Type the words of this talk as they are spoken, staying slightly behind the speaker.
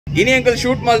इनी uncle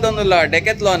shoot माल्तोंदुल्ला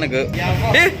Decathlon ग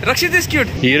ए रक्षित is cute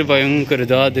हीर भयंकर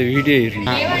दाद वीडियो इरी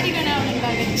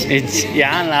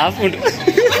यान लाफुंड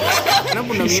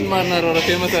नपुंड मीन मारनार और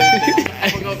फेमस आहे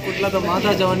कुठला तर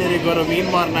माथा जवानी रे गोरो मीन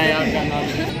मारना या का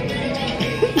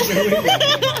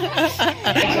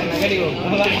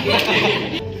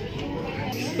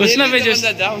उष्ण पे जो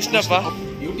उष्ण पा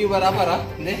यूट्यूबर आपारा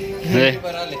ने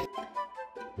यूट्यूबर आले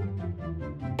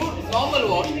normal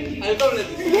walk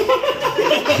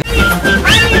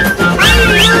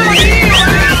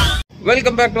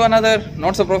welcome back to another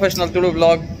not so professional Tulu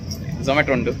vlog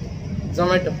Zomato undu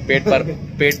Zomato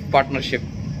paid partnership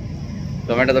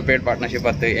Zomato the paid partnership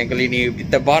atte engali ni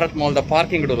itta Bharat Mall the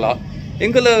parking idula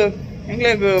engal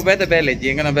beta bele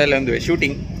engana bele undu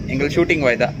shooting engal shooting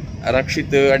vaida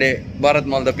Rakshith ade Bharat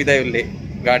Mall the pidayulle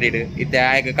ಗಾಡಿ ಇತ್ತೆ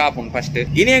ಆಗ ಕಾಪುನ್ first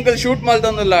ಇನಿ uncle shoot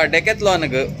ಮಾಡ್ತಂದಿಲ್ಲ ಡೆಕೆಥ್ಲಾನ್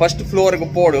first floor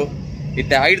ಪೋಡು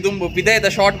ಇತ್ತೆ ಐದು ದುಂಬು ಪಿದಾಯದ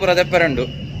short ಬರ ದೆಪ್ಪರಂಡು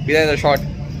ಪಿದಾಯದ short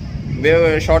ಬೇವ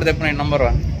short ದೆಪ್ಪನ number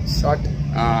 1 short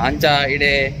ಅಂಚ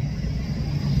ಇಡೆ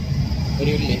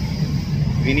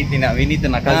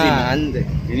ವಿನೀತನ cousin ಅಂದೆ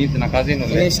ವಿನೀತನ ಕಸಿನ್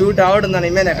ಶೂಟ್ ಆವಡು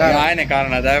ನಿಮೇನೆ ಆಯನೆ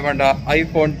ಕಾರಣ ದಯಪಂಡ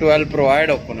iPhone 12 Pro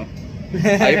add ಒಪ್ಪನು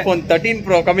iPhone 13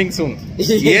 Pro coming soon.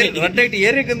 Right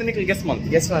here ekund nikal guess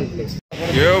man please.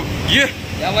 Yo.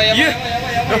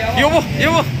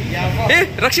 Hey,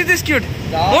 Rakshith is cute.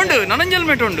 Ondu nananja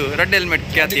helmet undu red helmet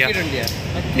kyatiya.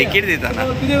 Ticket didana.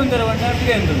 Pide undara vanna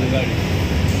pide entundu gaadi.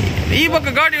 ಈ ಪಕ್ಕ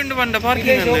ಗಾಡಿ ಉಂಟು ಬಂದ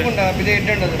parking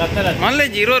ಮಲ್ಲೆ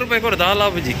 20 ರೂಪಾಯಿ ಕೊಡು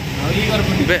ದಾಲಾಬುಜಿ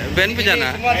ಬೆನ್ಪು ಜನ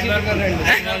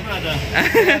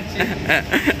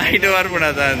 5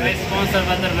 ಬರ್ಪುಣದ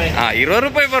 20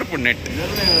 ರೂಪಾಯಿ ಬರ್ಪುಣ್ net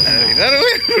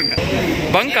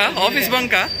ಬಂಕ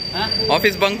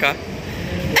office ಬಂಕ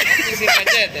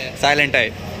silent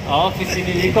I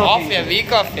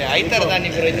weak of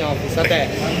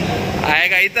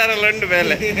ಆಗ ಐತಾರಲ್ಲ ಉಂಟು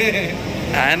ಬೇಲೆ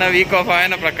ఆయన వీక్ ఆఫ్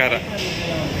ఆయన ప్రకార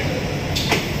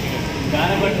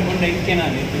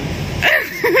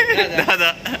దాదా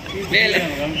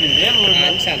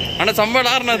ಅಣ್ಣ ಸಂಬಳ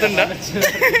ಆರ್ನದುಂಡ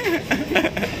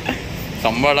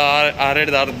ಸಂಬಳ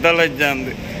 6 ಅರ್ಧ ಲಜ್ಜ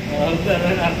ಅಂದು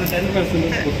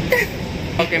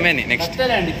ಓಕೆ ಮೇನಿ ನೆಕ್ಸ್ಟ್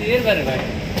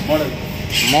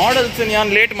ಮಾಡಲ್ಸ್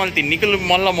ನಾನು ಲೇಟ್ ಮಾಡ್ತೀನಿ ನಿಖಲ್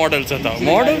ಮಲ್ಲ ಮಾಡಲ್ಸ್ ಅತ್ತ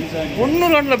ಮಾಡಲ್ 1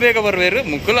 ಗಂಟೆ ಬೇಗ ಬರ್ವೇರು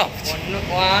ಮುಕ್ಕಲ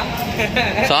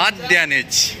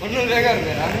ಸಾಧ್ಯನೇಚ್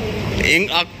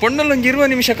ಪೊಣ್ಣಲ್ಲಿ ಒಂದು 20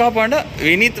 ನಿಮಿಷ ಕಾಪಾಂಡ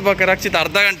ವಿನೀತ್ ಬಕ್ಕ ರಕ್ಷಿತ್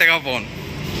ಅರ್ಧ ಗಂಟೆ ಕಾಪವನು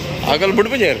ಆಗಲ್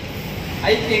ಬಿಡ್ಪುಜಾರು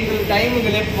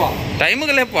ಟೈಮ್ಗೆ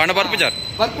ಲೆಪ್ಪ ಅಣ್ಣ ಬರ್ಪುಜಾರು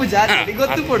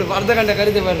ಗೊತ್ತು ಅರ್ಧ ಗಂಟೆ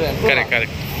ಕರೀದೆ ಬರ್ರೆ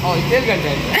ಕರೆಕ್ಟ್ 7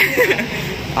 ಗಂಟೆ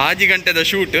 8 ಗಂಟೆದ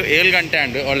ಶೂಟ್ 7 ಗಂಟೆ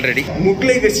ಅಂಡ್ ಆಲ್ರೆಡಿ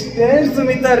ಮುಕ್ಲಿಗೆ ಸ್ಟೇರ್ಸ್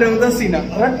ಮಿತಾರ ಉದಾಸೀನ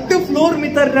ರಟ್ಟು ಫ್ಲೋರ್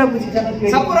ಮಿತಾರ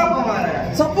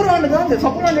ಸಪುರ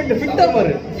ಅಂಡ್ ಫಿಟ್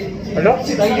ಬರ್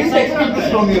Rakshith, I didn't expect this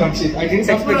from you, Rakshith. I didn't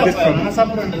expect this from you.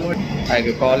 I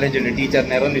go college and teacher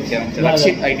never niche.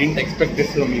 Rakshith, I didn't expect this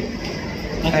from you.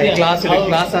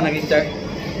 Class anagincha.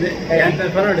 Yantar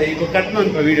parade. Igo cut man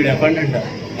pa video da content.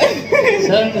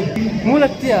 Sir, mool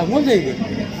agtiya, mool jayegi.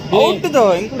 Out the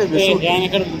include shoot. ಯಾನ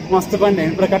ಕಡೆ ಮಸ್ತ್ ಬಂದೆ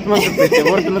ಇಪ್ರ cut ಮಾಡ್ತಿದ್ದೆ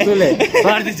ಓಡ್ತಲ್ಲ ತುಲೆ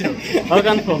ಬಾರ್ದಿಚ್ಚು ಅವ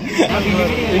confirm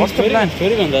ಮಸ್ತ್ plan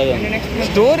story ಬಂದ ಅದು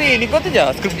story ನಿಕೋತಿಜಾ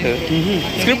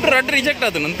script ರಡ್ ರಿಜೆಕ್ಟ್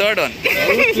ಆತು ನನ್ನ ಥರ್ಡ್ ಒನ್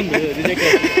ರಿಜೆಕ್ಟ್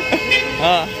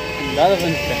ಹಾ ದಾದಾ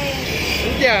ಬಂತ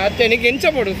ಇಂತ್ಯಾ ಅತ್ತೆ ನಿಗೆ ಎಂಚ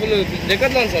ಪಡು ಫುಲ್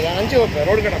ಡೆಕತ್ಲಾನ್ ಸದ ಅಂಚೆ ಹೋಗ್ತಾ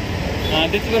ರೋಡ್ ಕಡೆ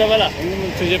ದಿತ್ತು ಬರವಲ್ಲ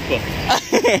ಸುಜೆಪ್ಪ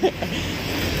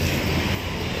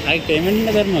ಆಯ್ತು ಪೇಮೆಂಟ್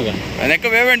ಧರ್ಮಗ ಅದಕ್ಕೆ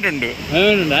ಪೇಮೆಂಟ್ ಉಂಟು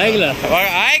ಆಗಿಲ್ಲ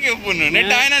ಆಯ್ಕೆ ಉಪ್ಪುನು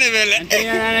ನೆಟ್ ಆಯ್ನೇ ಬೇಲೆ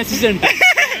ಅಸಿಸ್ಟೆಂಟ್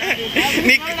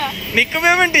ನಿಕ್ಕ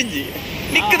ಪೇಮೆಂಟ್ ಇಂಜಿ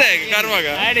ನಿಕ್ಕದ ಕರ್ಮಗ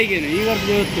ಆಡಿಗೇನು ಈ ವರ್ಷ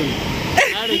ಇವತ್ತು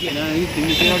ಆಡಿಗೇನು ಇತ್ತು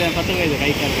ಪತ್ತಬೈದು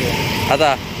ಕೈ ಕಾರ್ಗೆ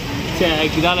ಅದಾ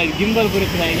ಇದಾಲ ಗಿಂಬಲ್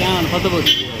ಬರುತ್ತೆ ಯಾನ್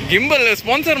ಪತ್ತಬಹುದು ಗಿಂಬಲ್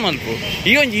ಸ್ಪಾನ್ಸರ್ ಮಲ್ಪು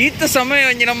ಈ ಒಂದು ಈತ ಸಮಯ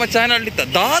ಒಂಜಿ ನಮ್ಮ ಚಾನಲ್ ಇತ್ತ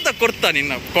ದಾದ ಕೊಡ್ತಾ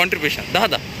ನಿನ್ನ ಕಾಂಟ್ರಿಬ್ಯೂಷನ್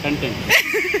ದಾದ ಕಂಟೆಂಟ್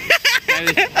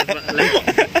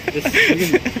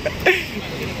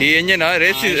ಈ ಎಂಜನ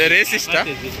ರೇಸಿಸ್ಟ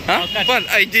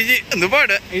ಐಜಿಜಿ ಇಂದು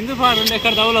ಪಾಡು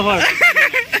ಎక్కడ ತವಲ ಪಾಡು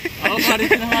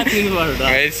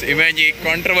ಇಮೇಜಿ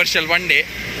ಕಾಂಟ್ರವರ್ಷಿಯಲ್ ಬಂಡೆ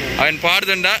ಅವನ್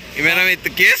ಪಾಡ್ದುಂಡ ಇವೇನವಿತ್ತು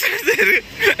ಕೇಸ್ ಹಿಡಿದೇರು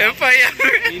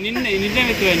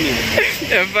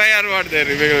FIR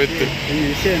ಮಾಡ್ದೇರು ಬೇಗ ಇತ್ತು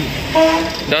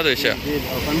ಯಾವ್ದು ವಿಷಯ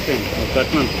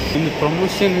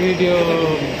ಪ್ರಮೋಷನ್ ವಿಡಿಯೋ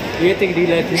ಏತಿಗೆ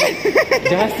ಡೀಲ್ ಆಯ್ತು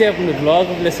ಜಾಸ್ತಿ ಹಾಕೊಂಡು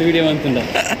ಬ್ಲಾಗ್ ಪ್ಲಸ್ ವಿಡಿಯೋ ಅಂತುಂಡ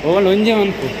ಅವನು ಒಂಜೆ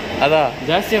ಅನ್ಕು ಅದಾ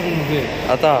ಜಾಸ್ತಿ ಹಾಕೊಂಡು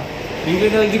ಅದಾ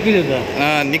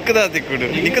ನಿಕ್ಕದ ದಿಕ್ಕುಡು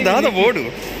ನಿಕ್ಕದಾದ ಬೋರ್ಡು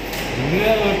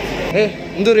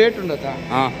ಒಂದು ರೇಟ್ ಉಂಡತ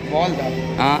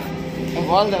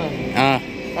ಬಾಲ್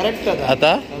ಕರೆಕ್ಟ್ ಅದ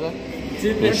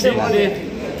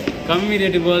ಕಮ್ಮಿ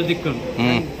ರೇಟ್ ಬಾಲ್ ದಿಕ್ಕು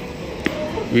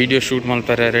ವಿಡಿಯೋ ಶೂಟ್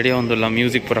ಮಲ್ಪರೆ ರೆಡಿ ಒಂದಿಲ್ಲ,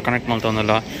 ಮ್ಯೂಸಿಕ್ ಪೂರ ಕನೆಕ್ಟ್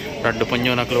ಮಾಡ್ತೊಂದಿಲ್ಲ. ರಡ್ಡು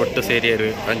ಪಂಜೋನಕ್ಲು ಒಟ್ಟು ಸೇರಿಯರು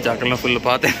ಅಂಚಾಕಲ್ನ ಫುಲ್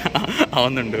ಪಾತೆ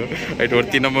ಅವನುಂಡು ಐಟ್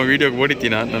ಒಡ್ತಿ ನಮ್ಮ ವೀಡಿಯೋಗೆ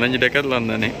ಓಡಿತೀನ ನನಂಜು ಡೆಕತ್ಲಾನ್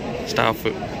ಅಂದಾನೆ ಸ್ಟಾಫ್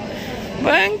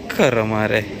ಭಯಂಕರ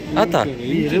ಮಾರೆ ಆತ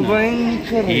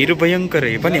ಇರು ಭಯಂಕರ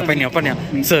ಪನ್ಯ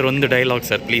ಸರ್ ಒಂದು ಡೈಲಾಗ್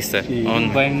ಸರ್ ಪ್ಲೀಸ್ ಸರ್. ಅವನು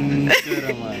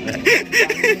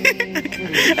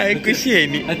ಖುಷಿ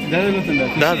ಆಯ್ನಿ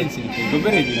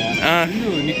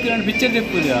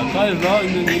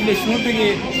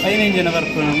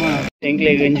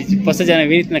ಎಂಕ್ಲೆಗ್ ಹೊಸ ಜನ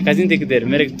ವಿನೀತ್ನ ಕಸಿನ್ ತೆಗಿದ್ದಾರೆ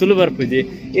ಮೇರೆಗೆ ತುಳು ಬರ್ಪುಜಿ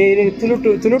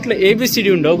ತುಳುಟ್ಲ ABCD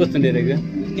ಉಂಡು ಹೋಗುತ್ತಂಡೆ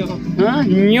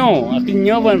ನ್ಯೋ ಅಕ್ಕಿ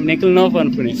ನ್ಯೋ ಪನ್ಪುಣಿ ಎಂಕ್ಲು ನೋ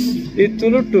ಪನ್ಪುಣಿ ಈ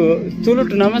ತುಳುಟು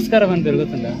ನಮಸ್ಕಾರ ಪನ್ಪೇರು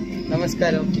ಗೊತ್ತುಂಡ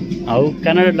ನಮಸ್ಕಾರ ಅವು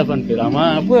ಕನ್ನಡ ಪನ್ಪೇರು ಅಮ್ಮ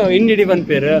ಅಪ್ಪು ಇಂಡಿಡಿ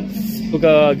ಪನ್ಪೇರು ఒక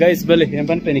గైస్ బలే ఏం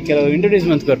పనిపోయి ಕೆಲವು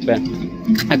ಇಂಟ್ರೊಡ್ಯೂಸ್ಮೆಂಟ್ ಕೊರ್ಪೆ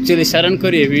ಆಕ್ಚುಲಿ ಶರಣ್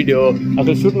ಕೊರಿಯ ವಿಡಿಯೋ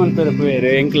ಅక్కడ ಶೂಟ್ ಮನ್ಪೇರು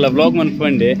ಪೋಯರು ಎಂಕ್ಲ ಬ್ಲಾಗ್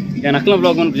ಮನ್ಪಂಡೆ ಏನು ಅಕ್ಲ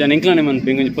ಬ್ಲಾಗ್ ಮನ್ಪು ಜನ ಎಂಕ್ಲನೇ ಮನ್ಪು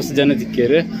ಇಂಗೆ ಹೊಸ ಜನ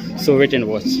ದಿಕ್ಕೇರು. So wait and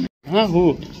watch. Who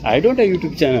I don't have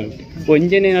YouTube channel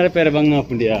ಒಂಜನೆ ನಡಪೇರ ಬಂಗ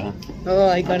ಹಾಪುಂಡಿಯಾ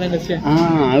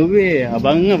ಅವೇ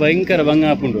ಬಂಗ ಭಯಂಕರ ಬಂಗ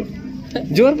ಹಾಪುಂಡು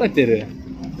ಜೋರ್ ಬರ್ತೀರು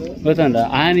ಗೊತ್ತಂಡ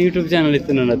ಆಯ್ನ ಯೂಟ್ಯೂಬ್ ಚಾನಲ್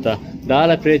ಇತ್ತು ನನ್ನ ಹತ್ತ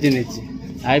ದಾಲ ಪ್ರಯೋಜನ ಹೆಚ್ಚಿ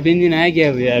ಆ ಬೆಂದಿನ ಹಾಗೆ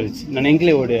ಅವು ಯಾರು ನಾನು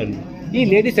ಎಂಕ್ಲೇ ಓಡಿಯಾರು ಈ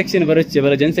ಲೇಡೀಸ್ ಸೆಕ್ಷನ್ ಬರಚ್ಚೆ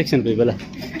ಬಲ ಜೆಂಟ್ಸ್ ಸೆಕ್ಷನ್ போய் ಬಲ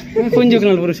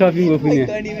ಕೊಂಜೋಕ್ನಲ್ಲಿ ಬರೋ ಶಾಪಿಂಗ್ ಹೋಗ್ತೀನಿ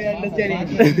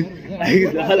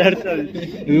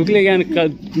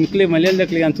ಮುಕ್ಲೆ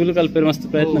ಮಲಯಾಳದಕ್ಲಿಗೆ ನಾನು ತುಳು ಕಲ್ಪೇರು ಮಸ್ತ್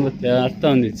ಪ್ರಯತ್ನ ಬರ್ತೇ ಅರ್ಥ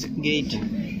ಒಂದಿಚ್ಚು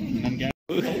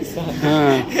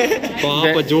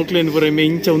ಪಾಪ ಜೋಕ್ಲೇನ್ ಬರೋ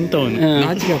ಇಂಚ ಉಂಟವನು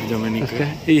ನಾಚಿಕೆ ಆಗ್ತದೆ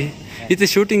ಮನೆಗೆ. ಇದು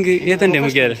ಶೂಟಿಂಗ್ ಏತಂಡೆ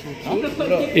ಮುಗಿಯಾರ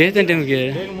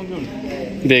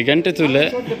ದೇ ಗಂಟೆ ತುಲ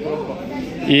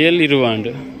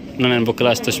ಏಳಿರುವಾಂಡು ನಾನು ಬುಕ್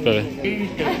ಲಾಸ್ಟ್ ತೋರಿಸ್ಬೇವೆ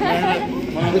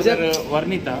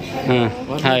ವರ್ಣಿತ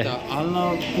ಹಾಯ್ ಅಲ್ಲ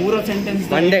ಪೂರ ಸೆಂಟೆನ್ಸ್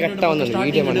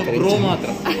ಬ್ರೋ ಮಾತ್ರ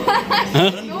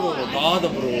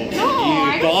ಬ್ರೋ ಈ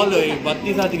ಕಾಲ್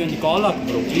ಬತ್ತಿ ಸಾತಿಗೆ ಒಂದು ಕಾಲ್ ಹಾಕು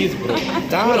bro please bro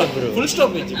full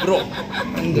stop ಇಚ್ಚಿ bro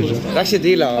Rakshit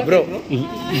ಇಲ್ಲ ಬ್ರೋ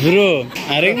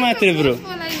ಅರೆಗೆ ಮಾತ್ರ ಬ್ರೋ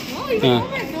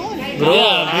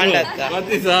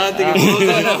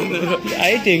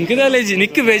ಆಯ್ತು ಎಂಕ ಕಾಲೇಜ್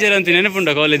ನಿಕ್ಕು ಬೇಜಾರು ಅಂತ ನೆನಪುಂಡ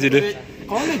ಕಾಲೇಜು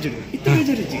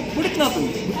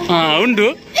ಉಂಡು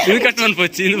ಇದು ಕಟ್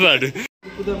ಮನ್ಪೊಚ್ಚಿ ಇದು ಬಾಡು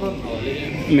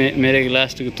ಮೇರೆಗೆ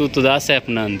ಲಾಸ್ಟ್ಗೆ ತೂತು ದಾಸೆ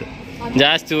ಆಪ್ನ ಅಂದು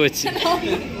ಜಾಸ್ತಿ వచ్చి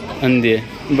ಅಂದಿ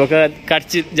ಬೊಕ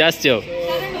ಖರ್ಚು ಜಾಸ್ತಿ ಅವು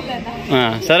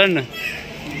ಸರಣ್ಣ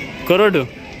ಕೊರೋಡು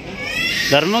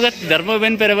ಧರ್ಮ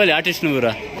ಬೆನ್ಪೇರೆ ಬಲ್ಲಿ ಆರ್ಟಿಸ್ಟ್ನ ಊರ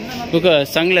ಬೊಕ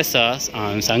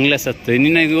ಸಂಗ್ಲೆಸ್ ಅತ್ತು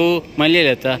ನಿನ್ನ ಇದು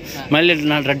ಮಲ್ಯಾಳಿ ಆತ ಮಲ್ಯಾಳಿ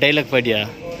ನಾಡ್ರ ಡೈಲಾಗ್ ಪಡಿಯಾ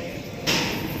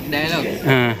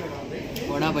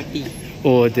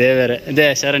ಓ ದೇವರೇ ಅದೇ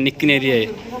ಶರ ನಿಕ್ನೇರಿಯ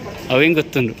ಅವ ಹೆಂಗೆ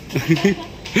ಗೊತ್ತುಂಡು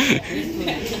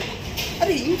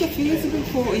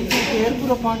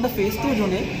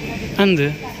ಅಂದು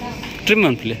trim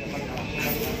ಅನ್ಪ್ಲೆ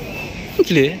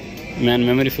man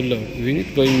memory full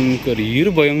Vineet ಭಯಂಕರ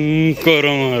ಇರು ಭಯಂಕರ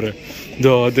ಮಾರ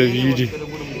ದಾದ ವೀಡಿಯೋ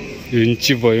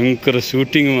ಎಂಚಿ ಭಯಂಕರ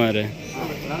ಶೂಟಿಂಗ್ ಮಾರೆ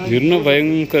ಇರ್ನ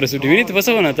ಭಯಂಕರ ಶೂಟಿಂಗ್ ವಿನೀತ್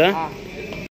ಬಸವನಾತ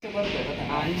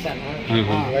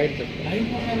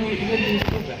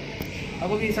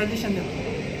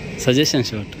ಸಜೆಷನ್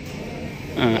ಶಾಟ್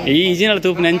ಈ ಈಜಿನ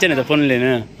ತೂಪು ನೆಂಚನೆ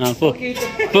ಫೋನ್ಲೇನು ಪೋ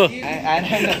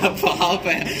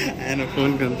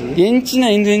ಎಂಚಿನ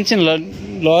ಇಂದು ಎಂಚಿನ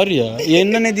ಲಾರಿಯಾ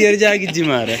ಎಣ್ಣನೆ ದಿಯರ್ಜಿ ಆಗಿಜ್ಜಿ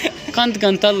ಮಾರೆ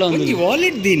ಕಂತಲ್ಲ ಒಂದು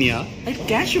ವಾಲೆಟ್ ದೀನಿಯಾ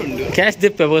ಕ್ಯಾಶ್ ಉಂಡು ಕ್ಯಾಶ್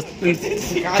ದಿಪ್ಪೆ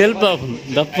ತೆಲ್ಪ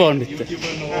ದಪ್ಪ ಉಂಡಿತ್ತು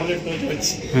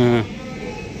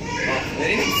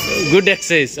ಗುಡ್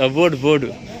ಎಕ್ಸಸೈಸ್ ಆ ಬೋರ್ಡ್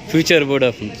ಫ್ಯೂಚರ್ ಬೋರ್ಡ್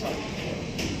ಆಫ್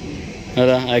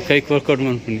ಅದಾ ಆ ಕೈಗೆ ವರ್ಕೌಟ್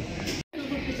ಮಾಡ್ಕೊಂಡು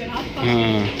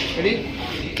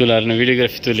तुला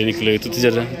वीडियोग्राफी तुले निकलो तू तुझ्या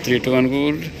 3 2 1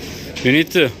 गुड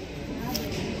विनीत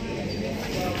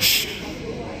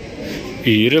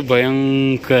इर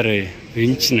भयंकर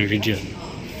विंचिन वीडियो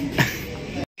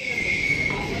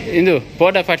इंदु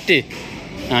पोटा पट्टी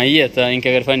अय्यता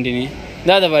इंकेगर फंडिनी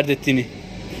दादा बाड्देत्ತೀನಿ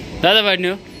दादा बाड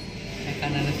ನೀವು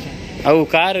ಅವು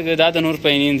ಕಾರ್ दादा 100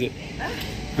 ರೂಪಾಯಿ ನಿಂದು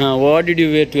what did you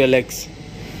wear to your legs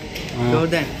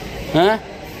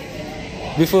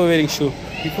before wearing shoe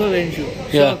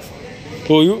yeah socks.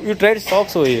 Oh you tried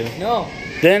socks over here? No.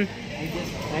 Then I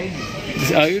just tried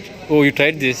this. you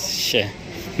tried this shit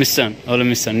ಮಿಸ್ಸನ್ ಅವಳು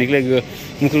ಮಿಸ್ಸನ್ ನಿಕ್ಲೆಗ್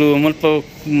ಮುಕ್ಳು ಮುಲ್ಪ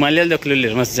ಮಲಯಾಳದಕ್ಲು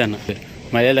ಇಲ್ಲ ಮಸ್ತ್ ಜನ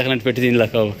ಮಲಯಾಳದಕ್ಕೆ ನಂಟು ಪೆಟ್ಟಿದ್ದಿಲ್ಲ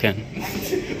ಕಾವು ಕ್ಯಾನ್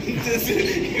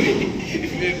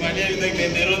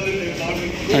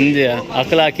ಅಂದ್ಯ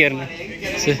ಅಕ್ಕಲ ಹಾಕ್ಯಾರ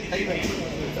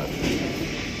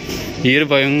ಇರು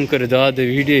ಭಯಂಕರ ದಾದ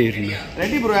ವಿಡಿಯೋ ಇರಲಿ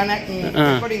Ready bro,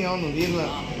 recording on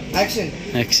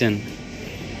action.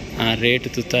 Rate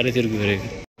ತುತ್ತಾರೆ ತಿರುಗುವರೆಗೆ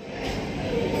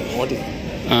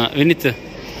Vineet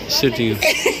shooting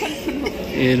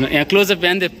close-up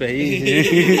ಅಂದೆಪ್ಪ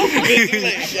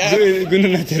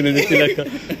Gunanatha ತಿಲಕ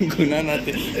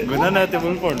ಗುಣನಾಥ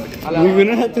ಉಳ್ಕೊಂಡು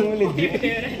Gunanatha ಮೂಲಿದ್ದಿ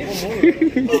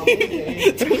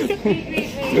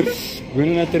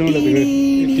Gunanatha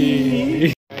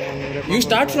You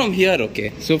start from here, okay?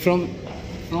 So from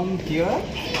here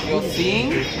you're seeing,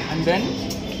 and then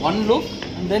one look,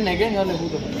 and then again you're like,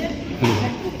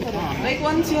 like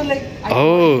once you're like,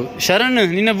 Sharan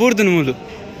ನಿನ್ನ ಬೂರ್ದು ಮೂಲು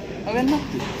ಅವೆನ್ನ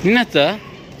ನಿನ್ನತ್ತ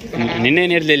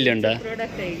ನಿನ್ನೇನು ಇರಲಿಲ್ಲ ಉಂಡ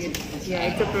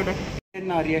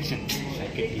reaction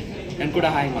ನಾನು ಕೂಡ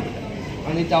hi ಮಾಡಿದೆ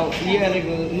आणि ताव ये अलग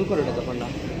नु करोडा तपणा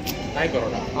काय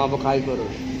करोडा हां बघ काय करोड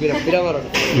पिरा वरोड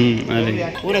अरे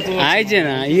पूरा तो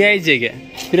आयजेना ಈ ಆಯ್ಜೆಗೆ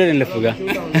ಪಿರಲ್ಲ ಫುಗ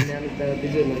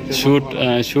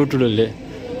ಶೂಟ್ ಉಡಲೆ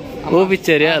ಓ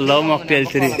ಪಿಕ್ಚರ್ ಯಾ ಲವ್ ಮಾಕ್ಟೇಲ್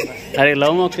 3 ಅರೆ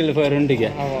love mocktail for ಉಂಡಿಗೆ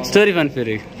story fun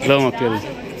ಫಿರಿ love mocktail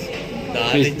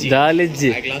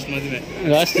ದಾಲಿಜ್ಜಿ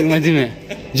last ಮದಿಮೆ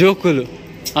ಜೋಕುಲು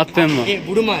ಅಪ್ಪೆಮ್ಮ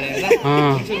ಬುಡು ಮಾರೆ ಹಾ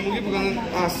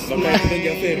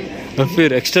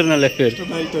affair external affair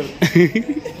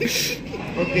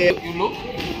okay you look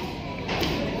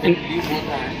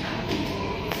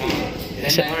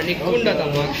ನಿಕ್ಕುಂಡ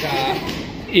ತಮ್ಮಕ್ಕ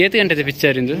ಏತು ಗಂಟೆ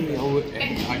ಪಿಕ್ಚರ್ ಇಂದು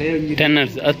 10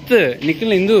 hours ಹತ್ತು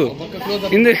ನಿಖಿಲ್ ಇಂದು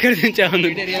ಇಂದು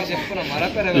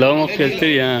ಲವ್ ಮಾಕ್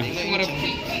ಹೇಳ್ತೀವಿ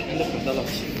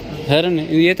ಹರನ್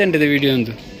ಇದು ಏತು ಗಂಟೆದ ವಿಡಿಯೋ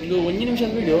ಒಂದು 1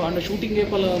 ನಿಮಿಷದ ವಿಡಿಯೋ ಅಂಡ್ ಶೂಟಿಂಗ್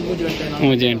ಏಪಲ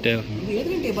 3 ಗಂಟೆ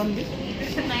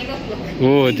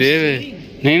ಓ ದೇವೆ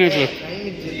 9 o'clock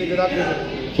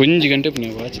 1 ಗಂಟೆ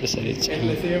ನೀವು ವಾಚ್ ಸರಿ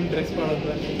ಸೇಮ್ ಡ್ರೆಸ್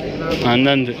ಮಾಡೋದು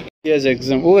ಅಂದಂದು yes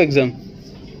exam O exam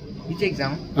which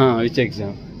exam which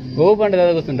exam ಓ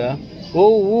ಬಂಡದ ಗೊತ್ತುಂಟಾ ಓ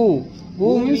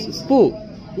ಮೀನ್ಸ್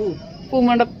ಪೂ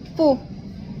ಮಂಡ ಪೂ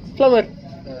ಫ್ಲವರ್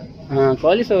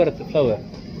ಕಾಲಿಫ್ಲವರ್ ಫ್ಲವರ್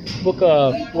ಬುಕ್ಕ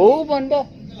ಓ ಬಂಡ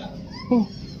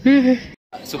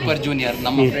ಸೂಪರ್ ಜೂನಿಯರ್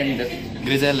ನಮ್ಮ ಫ್ರೆಂಡ್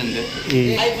ಗ್ರಿಜಲ್ ಅಂದು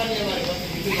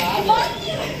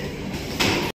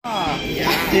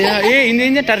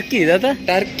ಇಂದ ಟರ್ಕಿ ಇದ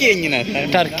ಟರ್ಕಿ ಹೆಂಗಿನ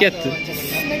ಟರ್ಕಿ ಅತ್ತು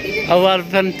ಅವು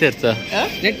ಅಲ್ಪ ಅಂತಿರ್ತ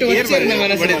ನೆಟ್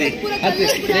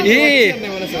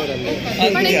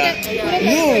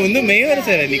ಒಂದು ಮೇವರ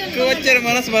ಸರ್ ನಿಕ್ಕ ವಚ್ಚರ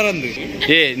ಮನಸ್ಸು ಬರಂದು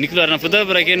ನಿಕ್ಲು ಅರ್ನ ಪುದರ್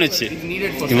ಬರಕ್ಕೆ ಏನು వచ్చి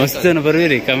ಮಸ್ತ್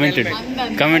ಬರ್ವೀರಿ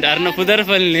ಕಮೆಂಟ್ ಅರ್ನ ಪುದರ್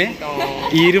ಫಲ್ನಿ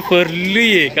ಇರು ಪರ್ಲು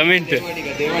ಕಮೆಂಟ್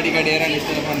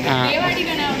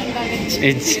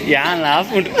ಯಾ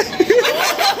ಲಾಫ್ ಉಂಟು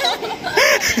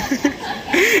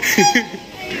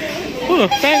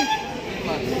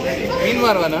ಮೀನ್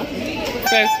ಮಾರ್ವನ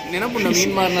ನೆನಪುಂಡ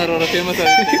ಮೀನ್ ಮಾರ್ನಾರ ಫೇಮಸ್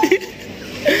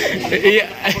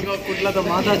ಕುಡ್ಲದ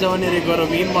ಮಾತಾ ಜವನಿಯರಿಗೆ ಬರೋ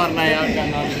ಮೀನ್ ಮಾರ್ನ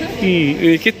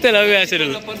ಕಿತ್ತಲ್ಲ ಅವೇ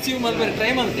ಹೆಸರಲ್ಲ ಪರ್ಸ್ಯೂಮ್ ಅಲ್ಲಿ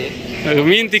ಟ್ರೈ ಮಾಡ್ತೆ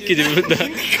ಮೀನ್ ತಿಕ್ಕಿದ್ವಿ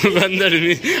ಬಂದರು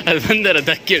ಅದು ಬಂದರ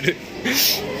ದಕ್ಕೆಡು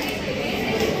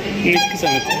ನಿಕ್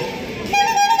ಸಮೇತ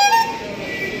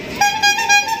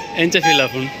ಎಂಚ ಫೀಲ್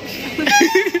ಆಪುಂಡು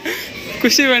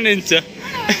ಖುಷಿ ಬಂಡ ಎಂಚ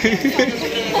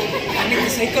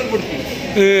ಸೈಕಲ್ ಬಿಡ್ತೀನಿ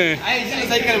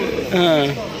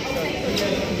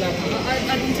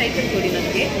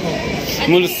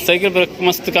ಮುಲ್ ಸೈಕಲ್ ಬರಕ್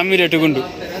ಮಸ್ತ್ ಕಮ್ಮಿ ರೇಟ್ ಉಂಡು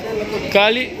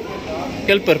ಖಾಲಿ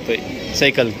helper pi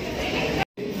cycle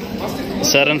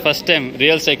Saran first time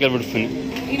real cycle ಬಿಡ್ತೀನಿ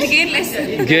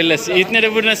ಗೇರ್ಲೆಸ್ ಇತನೇ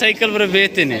ಬಿಡ್ನ ಸೈಕಲ್ ಬರ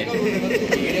ಬೇತೇನೆ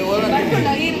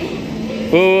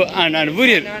ಓ ನಾನು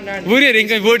ಬೂರಿಯರ್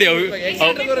ಇಂಕ ಬೋಡಿ ಅವು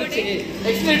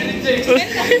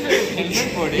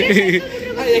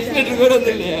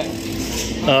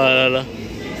ಅಲ್ಲ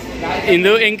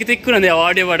ಇಂದು ಎಂಕ್ ತಿಕ್ಕುನಂದೆ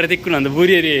ಆಡಿಯೋ ಬಾಡ್ರೆ ತಿಕ್ಕುನಂದು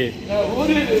ಬೂರಿಯರಿ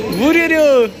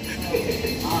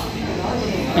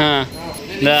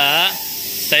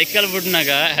ಸೈಕಲ್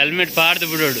ಬಿಡ್ನಾಗ ಹೆಲ್ಮೆಟ್ ಪಾಡ್ದು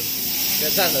ಬಿಡೋಡು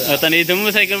ತನ್ನ ಈ ದುಂಬು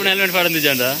ಸೈಕಲ್ ಬಿಡ್ ಹೆಲ್ಮೆಟ್ ಪಾಡಂದು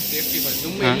ಜನ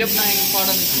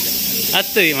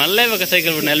ಹತ್ತು ಮಲ್ಲೇ ಬೇಕಾ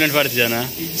ಸೈಕಲ್ ಬಿಡ್ ಹೆಲ್ಮೆಟ್ ಪಾಡ್ದು ಜನ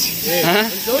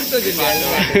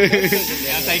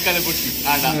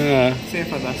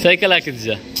ಸೈಕಲ್ ಹಾಕಿದ್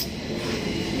ಜ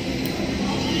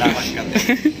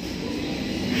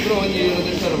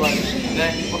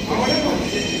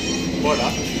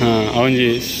ಅವನ್ಜಿ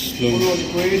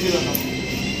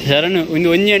ಶರಣ್ ಒಂದು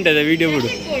ಒಂಜಿ ಗಂಟೆದ ವಿಡಿಯೋ ಬಿಡು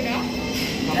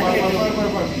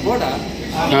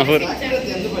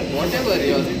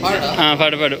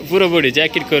ಪಾಡು ಪೂರ ಬೋಡಿ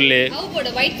ಜಾಕೆಟ್ ಕೊರ್ಲೆ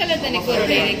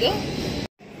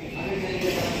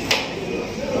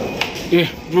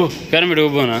ಬ್ರೋ ಕ್ಯಾರಮ್ ಬಿಡು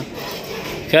ಹೋಗ್ಬೋನಾ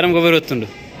ಕ್ಯಾರಮ್ ಗೊಬ್ಬರ ಗೊತ್ತುಂಡು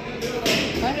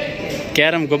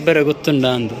ಕ್ಯಾರಮ್ ಗೊಬ್ಬರ ಗೊತ್ತುಂಡ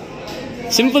ಅಂದು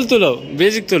simple Tulu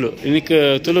basic Tulu Nick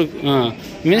Tulu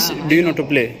means do you know to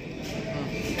play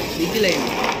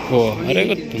ಓ ಅರೆ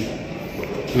ಗೊತ್ತು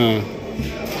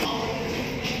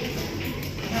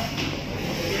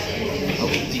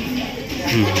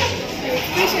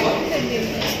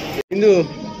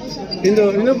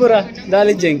ಇಂದು ಪೂರ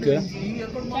ದಾಲಿಜ್ಜ ಎಂಕ್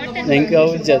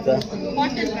ಅವು ಇಜ್ಜಾತ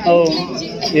ಅವು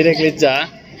ಹಿರೇಕ್ ಇಜ್ಜ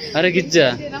అరే గిజ్జా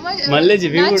మల్లేజీ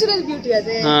ನ್ಯಾಚುರಲ್ ಬ್ಯೂಟಿ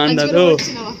ಅದೇ ಅಂದದು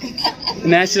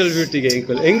ನ್ಯಾಚುರಲ್ ಬ್ಯೂಟಿಗೆ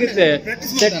ಹೆಂಗಿರುತ್ತೆ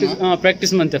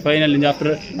ಪ್ರಾಕ್ಟೀಸ್ ಮಂತೆ ಫೈನಲ್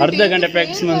ಆಫ್ಟರ್ ಅರ್ಧ ಗಂಟೆ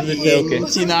ಪ್ರಾಕ್ಟೀಸ್ ಮಂತೆ ಓಕೆ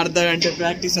ಅರ್ಧ ಗಂಟೆ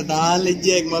ಪ್ರಾಕ್ಟೀಸ್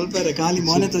ಅದಾಲೆಜ್ಜಾಗಿ ಮಲ್ಪರೆ ಖಾಲಿ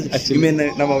ಮೋನೆ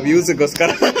ನಮ್ಮ ವ್ಯೂಸ್ಗೋಸ್ಕರ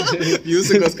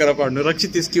ಪಾಡು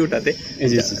ರಕ್ಷಿತ್ ಇಸ್ ಕ್ಯೂಟ್ ಅದೇ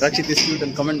ರಕ್ಷಿತ್ ಇಸ್ ಕ್ಯೂಟ್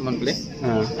ಅಂತ ಕಮೆಂಟ್ ಮಾಡ್ಕೊಳ್ಳಿ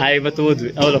ಇವತ್ತು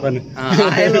ಓದ್ವಿ ಅವಳ ಬನ್ನಿ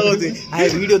ಓದ್ವಿ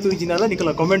ವಿಡಿಯೋ ತೂಜಿನಲ್ಲ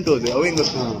ನಿಖಲ ಕಮೆಂಟ್ ಓದ್ವಿ ಅವ ಹೆಂಗ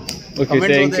ಓಕೆ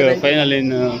ಥ್ಯಾಂಕ್ ಯು ಫೈನಲ್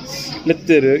ಇನ್ನು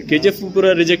ಲೆತ್ತರು KGF ಪೂರ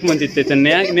ರಿಜೆಕ್ಟ್ ಮಂತಿತ್ತೆ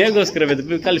ನೇಗೋಸ್ಕರ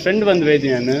ಖಾಲಿ ಫ್ರೆಂಡ್ ಬಂದು ವೇದಿ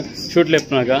ನಾನು shoot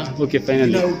ಲೆಪ್ನಾಗ okay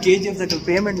final KGF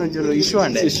payment ಒಂಚೂರು ಇಶ್ಯೂ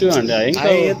ಅಂಡೆ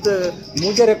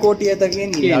ಮೂಜರೆ ಕೋಟಿ ಆದಾಗ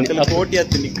ಕೋಟಿ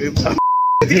ಆಯ್ತು ನಿಕ್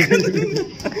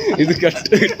ಇದು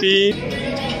ಕಟ್ಟಿ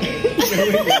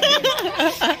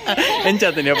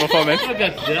ಎಂಚಾತ ನೀವು ಪರ್ಫಾರ್ಮೆನ್ಸ್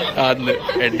ಆದ್ಲು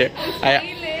ಎಡ್ಡೆ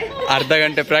ಅರ್ಧ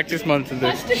ಗಂಟೆ ಪ್ರಾಕ್ಟೀಸ್ ಮಾಡ್ತಿದ್ದು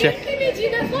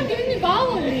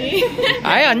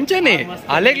ಆಯ್ ಅಂಚನೆ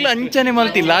ಅಲೆಗ್ಲ ಅಂಚನೆ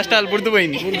ಮಲ್ತಿ ಲಾಸ್ಟ್ ಅಲ್ಲಿ ಬಿಡ್ದು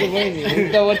ಬೈನಿ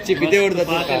ಬಿದೆ ಹೊಡ್ದ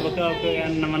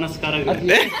ನಮಸ್ಕಾರ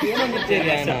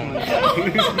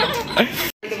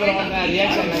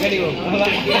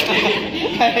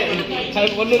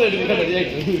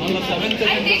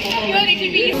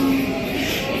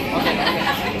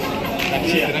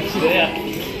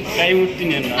ಕೈ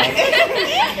ಹುಡ್ತೀನಿ ನಾನು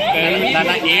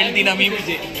ಹೇಳ್ತೀನ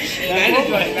ಮೀಮಿಜೆ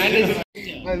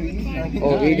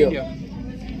video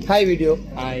hi video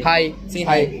hi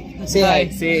hi say hi,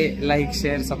 say like,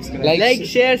 share, subscribe, like,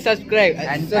 share, subscribe,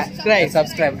 and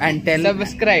subscribe, and tell,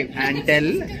 subscribe, and tell.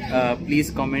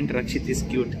 Please comment. Rakshith is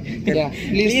cute. Yeah,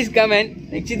 please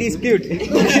comment. Rakshith is cute.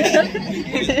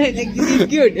 Rakshith is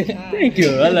cute. Thank you.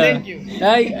 Thank you.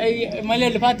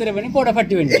 Malayali paatare bani poda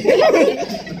patti vendi.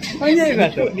 Panjai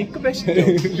gato. Nikku best.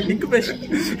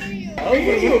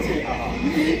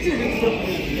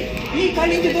 ಈ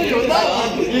ಕಾಣಿಗೆ ತೋರಿಸೋದಾ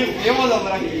ಏಮೋದ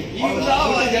ಬರಕ್ಕೆ ಈ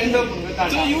ಉದಾವ ಜಂಡ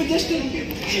so you just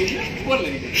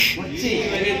ಪೋರ್ಲೆ ಮಚ್ಚಿ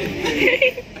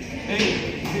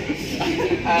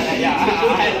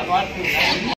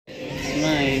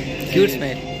Cute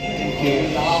smile.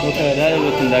 Okay, that is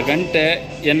the gante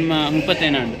Yenma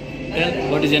 31.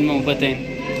 What is Yenma 31?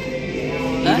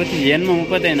 Yenma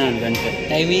 31 gante.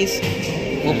 Time is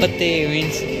 30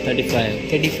 means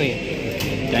 35.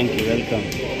 Thank you. Welcome.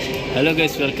 Hello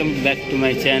guys, welcome back to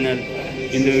my channel.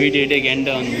 In the video take end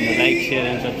on like, share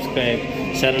and subscribe.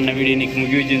 Sharan video nik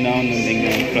mugiyujinda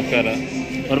avundinga prakara.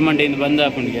 Ormande inda banda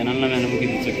apundige nalla mena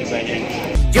mugiditsukke bye.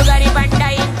 Jugari banda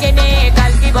inchene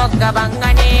kalti bokka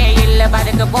bangane illa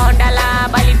badaku pondala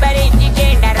bali parinji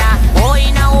kendara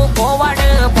oina u povadu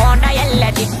ponda ella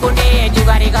dikkunde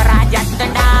jugari ga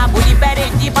rajattanda buli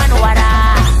parinji panuwara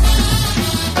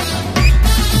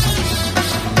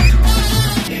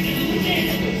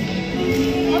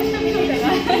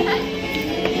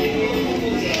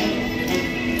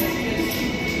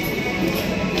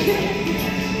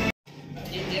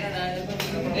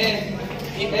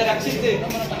Rakshith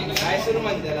I ಶುರು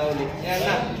ಮಾಡಿದ್ದಾರೆ ಅವಳಿ ಅಣ್ಣ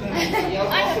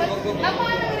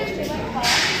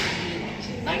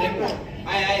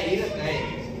ಆಯ್ ಇರುತ್ತೆ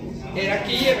ಏ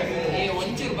ರಕ್ಕಿ ಏ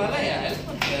ಒಂಚೂರು ಬಲ help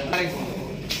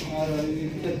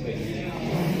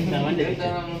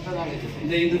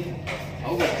ಇದು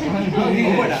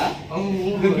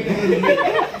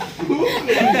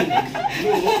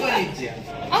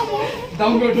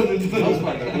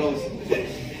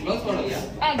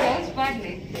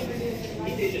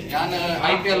ನಾನು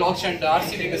IPL ಆಪ್ಷನ್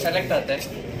RCB ಗೆ ಸೆಲೆಕ್ಟ್ ಆದೆ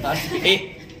ಏ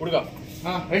ಹುಡುಗ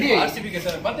ರೆಡಿ RCB ಗೆ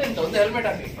ಸೆಲೆಕ್ಟ್ ಮತ್ತೆ ಎಂತ ಒಂದು ಹೆಲ್ಮೆಟ್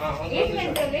ಹಾಕಿ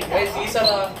ಗೈಸ್ ಈ ಸಲ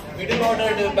middle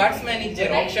order batsman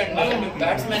ಇಂಜರ್ option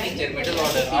batsman ಇಂಜರ್ middle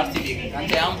order RCB ಗೆ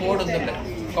ಅಂತ ಯಾಂ ಬೋರ್ಡ್ ಅಂತ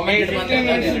ಕಮೆಂಟ್ ಮಾಡಿ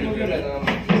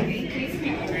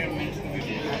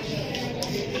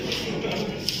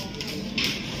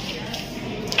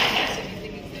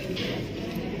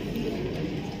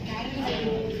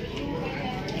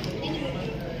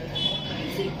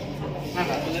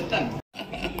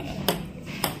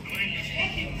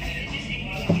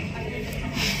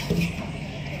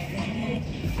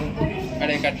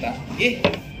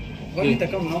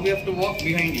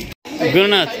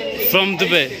Gurunath from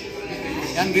Dubai.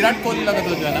 Virat Kohli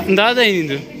ಲಗತ್ತೋದ್ವಲ್ಲ ದಾದಾ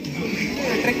ಏನಿದು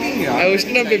ಟ್ರೆಕ್ಕಿಂಗ್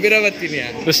ಉಷ್ಣಪ್ಪ ಬಿರವತ್ತಿನಿಯ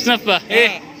ಉಷ್ಣಪ್ಪ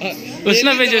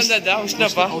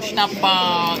ಉಷ್ಣಪ್ಪ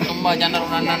ತುಂಬಾ ಜನರು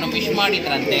ನನ್ನನ್ನು ವಿಶ್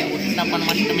ಮಾಡಿದ್ರಂತೆ ಉಷ್ಣಪ್ಪನ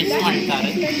ಮಸ್ಟ್ ಮಿಸ್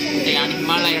ಮಾಡ್ತಾರೆ ನಾನು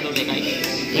ಹಿಮಾಲಯ ಹೇಳಬೇಕಾಗಿ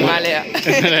ಹಿಮಾಲಯ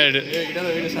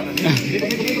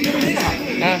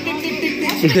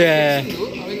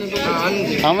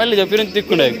ಆಮೇಲೆ ಜಪಿರಂತ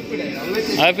ತಿಕ್ಕೊಂಡು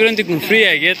ಆಪಿರಂತ ತಿಕ್ಕೊಂಡು ಫ್ರೀ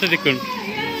ಆಗಿ ಎತ್ತ ತಿಕ್ಕೊಂಡು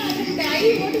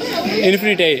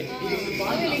ಇನ್ಫಿನಿಟ್ ಆಗಿ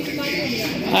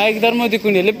ಆಗ ಧರ್ಮ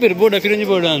ತಿಕ್ಕೊಂಡು ಎಲ್ಲಿಪ್ಪಿರು ಬೋರ್ಡ ಫಿರಂಜಿ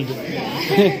ಬೋರ್ಡ ಅಂತ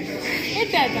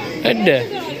ಎಡ್ಡೆ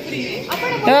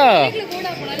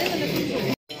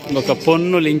ఒక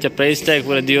పొన్నులు ఇంచ ప్రైస్ ట్యాగ్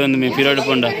పూర దివంది మేము పిరాడు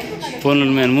పండ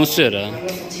పొన్నులు మేము మూసారా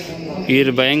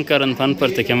ಈರು ಭಯಂಕರ ಅಂತ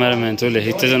ಅನ್ಪರ್ತೆ ಕ್ಯಾಮರಾಮ್ಯಾನ್ ತೋಲೆ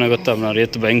ಇತ್ತು ಜನ ಗೊತ್ತಾಗ್ನವ್ರು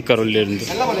ಎತ್ತು ಭಯಂಕರ ಒಳ್ಳೆಯದು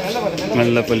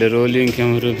ಮಲ್ಲಪಲ್ಲಿ ರೋಲಿಂಗ್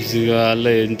ಕ್ಯಾಮ್ರಾ ಬಿಸಿಗ ಅಲ್ಲ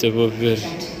ಎಂಚ ಬೋಪೇರು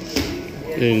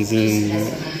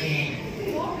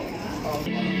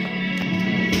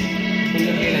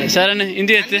ಶರಣ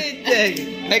ಹಿಂದಿ ಎತ್ತು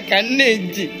ಕಣ್ಣೆ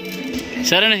ಇಜ್ಜಿ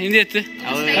ಶರಣ ಹಿಂದಿ ಎತ್ತು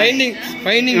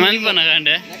ಫೈಂಡಿಂಗ್ ಮಲ್ಪನ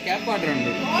ಕಾಂಡೆ ಕ್ಯಾಪ್ ಮಾಡ್ರೆ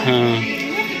ಉಂಟು ಹಾಂ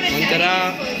ಒಂಥರ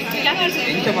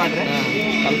ಎಂತ ಮಾಡ್ರೆ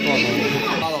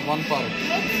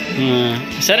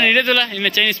ಶರಣ ಹಿಡಿಯೋದಿಲ್ಲ ಇನ್ನು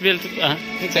ಚೈನೀಸ್ ಬೇಲ್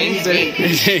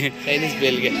ಚೈನೀಸ್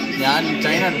ಬೇಲ್ಗೆ ನಾನು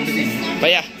ಚೈನಾ ಬಿಡ್ತೀನಿ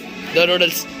ಭಯ ದೋ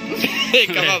ನೂಡಲ್ಸ್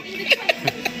ಕಬಾಬ್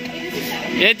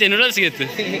ಏತಿ ನೂಡಲ್ಸ್ಗೆ ಎತ್ತು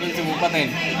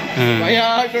 35 ಭಯ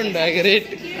ಆಟುಂಡು ಹಾಗೆ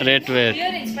ರೇಟ್ ವೇರ್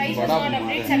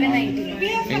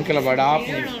ಎಂಕಲ ಬಡ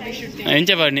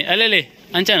ಎಂಚ ಪಾಡ್ನಿ ಅಲ್ಲಲ್ಲಿ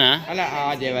ಅಂಚನಾ ಅಲ್ಲ ಆ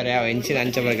ದೇವರ ಯಾವ ಎಂಚಿನ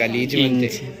ಅಂಚ ಬರ್ಗ ಅಲ್ಲಿ ಈಜು ಮಂತೆ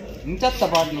ಇಂಚತ್ತ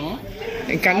ಪಾಡ್ನು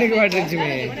ಕಣ್ಣಿಗೆ ಪಾಡ್ರಿ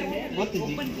ಮೇ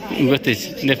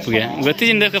ಗೊತ್ತಿತ್ತು ನೆಪ್ಪಿಗೆ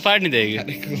ಗೊತ್ತಿದ್ದ ಪಾಡ್ನಿದೆ ಈಗ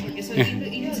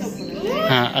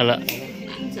ಹಾಂ ಅಲ್ಲ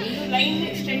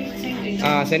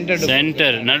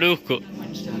ಸೆಂಟರ್ ನಡುಕು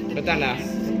ಗೊತ್ತಲ್ಲ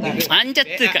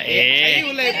ಅಂಚತ್ತು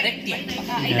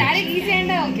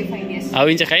ಅವು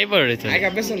ಇಂಚ ಕೈ ಪಾಡೈತೆ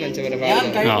ಅಭ್ಯಾಸ ಅಂಚ ಬರ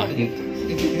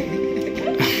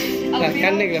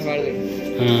ಕಣ್ಣಿಗೆ ಪಾಡ್ದು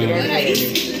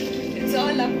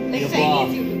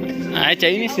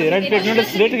ಚೈನೀಸ್ ರೆಡ್ ಪ್ಲೇಟ್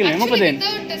ನೂಡಲ್ಸ್ ರೇಟ್ಗಿಲ್ಲ ಮಪ್ಪದೇನು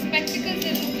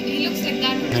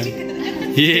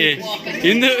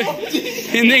ಇಂದು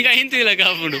ఇంకా ఇంటిలా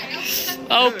కాపుడు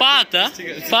అవు పాత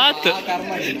పాత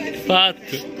పాత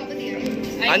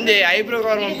ಅಂದೆ ಐಬ್ರೋ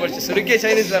ಕವರ್ ಮಾಡ್ಕೊಡ್ಸಿ ಸುರುಕೆ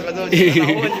ಚೈನೀಸ್ ಅಲ್ಲ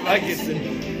ಬಾಕಿ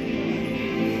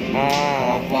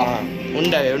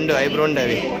ఉండవి ఉండు ఐబ్రో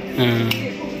ఉండవి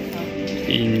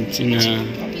ఇంచిన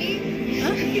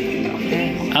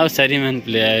అవు సరి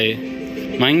మన్ప్లే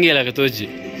ಮಂಗೇಲಕ ತೋಜಿ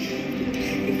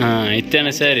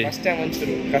ಇತ್ತೇನೆ ಸರಿ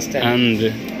ಅಂದು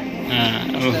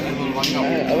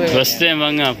ಫಸ್ಟ್ ಟೈಮ್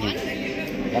ಬಂಗ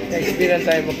ಎಕ್ಸ್ಪೀರಿಯನ್ಸ್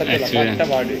ಆಗಿ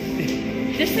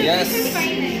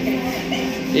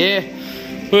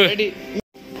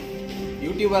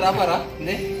ಯೂಟ್ಯೂಬರ್ ಆಪರ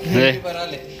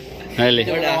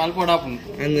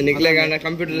ನಿಕ್ಲೆಗ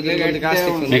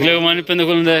ಮನಿಪಂದ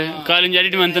ಕುಲ್ದೆ ಕಾಲಿಂಜ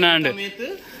ಎಡಿಟ್ ಮಂತನ ಅಂಡ್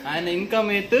ఆయన ఇన్కమ్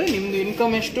ఎత్తు నిమ్ದು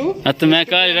ఇన్కమ్ ಎಷ್ಟು ಅತ್ತ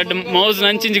ಮೇಕ ರೆಡ್ ಮೌಸ್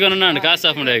ನಂಚಿಂಜಿಕೊನ ಕಾಸು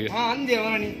ಆಫ್ ಮಾಡಿ ಅಂದೆ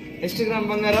ಅವನಿ ಎಷ್ಟು ಗ್ರಾಮ್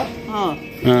ಬಂಗಾರ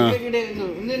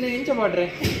ಇಂಚ ಮಾಡ್ರೆ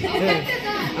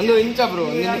ಅಂದು ಇಂಚ ಬ್ರೋ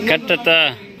ಕಟ್ಟತ್ತ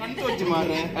ಕಂಟು ವಚ್ಚಿ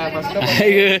ಮಾರ್ರೆ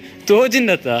ಈಗ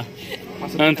ತೋಜಿಂದತ್ತ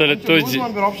ಅಂತಲ್ಲ ತೋಜಿ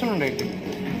ಆಪ್ಷನ್ ಉಂಟು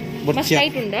ಮಸ್ತ್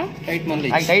ಟೈಟ್ ಉಂಟಾ ಟೈಟ್ ಮಲ್ಲಿ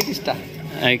ಟೈಟ್ ಇಷ್ಟ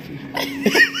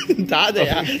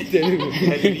ದಾದಯಾ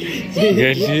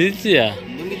ಗಲೀಜಿಯಾ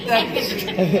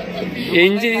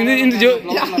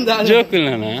ಜೋಕುಲ್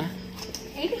ನಾನ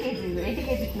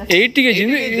 80 kg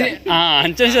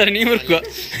ಅಂಚ ಸರ್ ನೀವು ಬರ್ಕೋ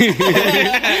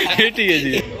 80 kg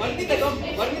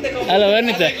ಅಲ್ಲ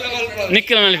ವರ್ಣಿತ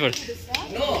ನಿಕ್ಕಲ ಮಾಡಿ ಪಡ್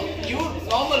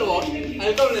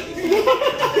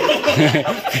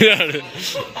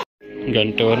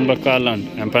ಗಂಟೆ ವರ್ಬಕ್ಕಾಲ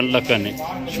ಉಂಟು ನಾನು ಪಂಡ್ಲಕ್ಕನೆ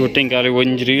ಶೂಟಿಂಗ್ ಕಾಲಿಗೆ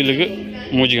ಒಂಜಿ ರೀಲಿಗೆ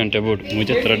 3 ಗಂಟೆ ಬೋಡು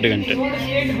 2 ಗಂಟೆ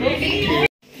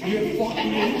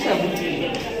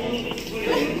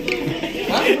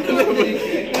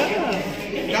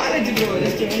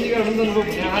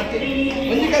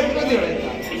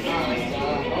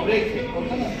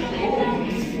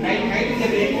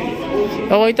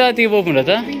ಹೋಯ್ತಾ ಅತಿಗೆ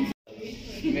ಹೋಗ್ಬಿಡತ್ತ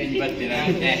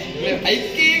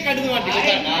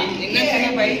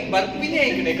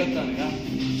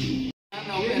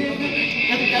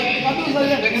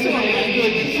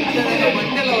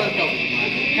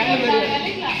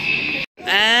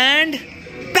and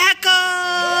back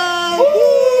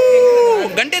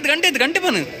ಗಂಟೆ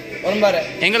ಬನ್ನು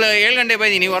ಎಂಗಲ 7 ಗಂಟೆ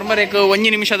ಬೈದೀನಿ ಒರ್ಮರೆಕ್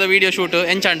 1 ನಿಮಿಷದ ವಿಡಿಯೋ ಶೂಟ್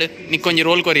ಎಂಚಾಂಡ್ ನಿಕ್ಕೊಂಜಿ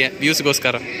ರೋಲ್ ಕೊರಿಯ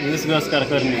ವ್ಯೂಸ್ಗೋಸ್ಕರ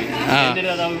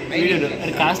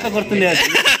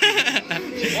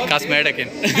ಕಾಸ್ ಮೇಡಕ್ಕೆ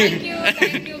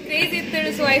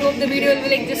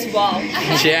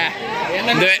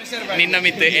ನಿನ್ನ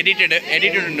ಮಿತ್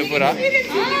ಎಡಿಟೆಡ್ ಉಂಟು ಪೂರ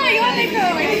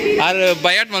ಆರು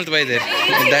ಬಯಾಟ್ ಮಲ್ತು ಬೈದೆ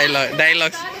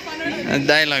ಡೈಲಾಗ್ಸ್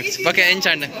ಪಕ್ಕೆ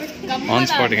ಎಂಚಾಂಡ್ ಆನ್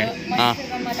ಸ್ಪಾಟ್ಗೆ ಹಾಂ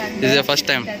this is first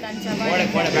time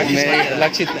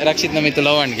Rakshit ನಮಿತ್ತು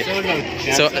love ಅಂಡ್ಗೆ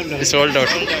so sold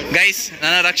out guys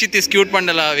ನನ್ನ Rakshit is cute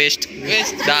ಪಂಡಲ waste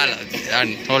dal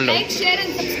and sold out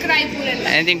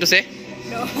anything to say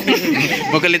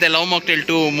ಮೊಕಲಿತೆ love mocktail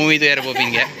 2 ಮೂವಿದು ಯಾರು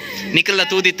ಬೋಪಿಂಗೆ ನಿಖಿಲ್ದ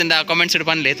ತೂದಿತ್ತಂದ ಕಾಮೆಂಟ್ಸ್ ಇಡ್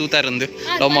ಪನ್ಲೆ ತೂತಾರಂದು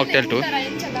ಲವ್ ಮಾಕ್ಟೇಲ್ 2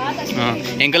 ಹಾಂ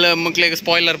ಎಂಕಲ್ ಮುಕ್ಲೆಗೆ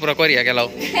ಸ್ಪಾಯ್ಲರ್ ಪೂರ ಕೊರಿಯ ಕೆಲವು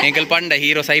ಎಂಕಲ್ ಪಂಡ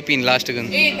hero ಸೈಪಿನ್ last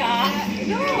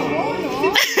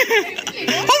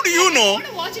How do you know?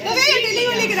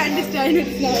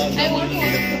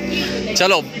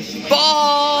 Chalo,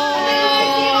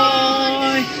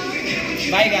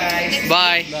 bye guys,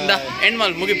 bye. Da end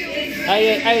mal mugi.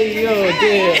 Ayo.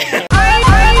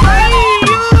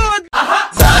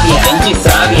 ಎಂಚಿ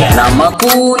ಸಾರಿಯ ನಮ್ಮ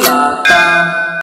ಕೂಲಾತ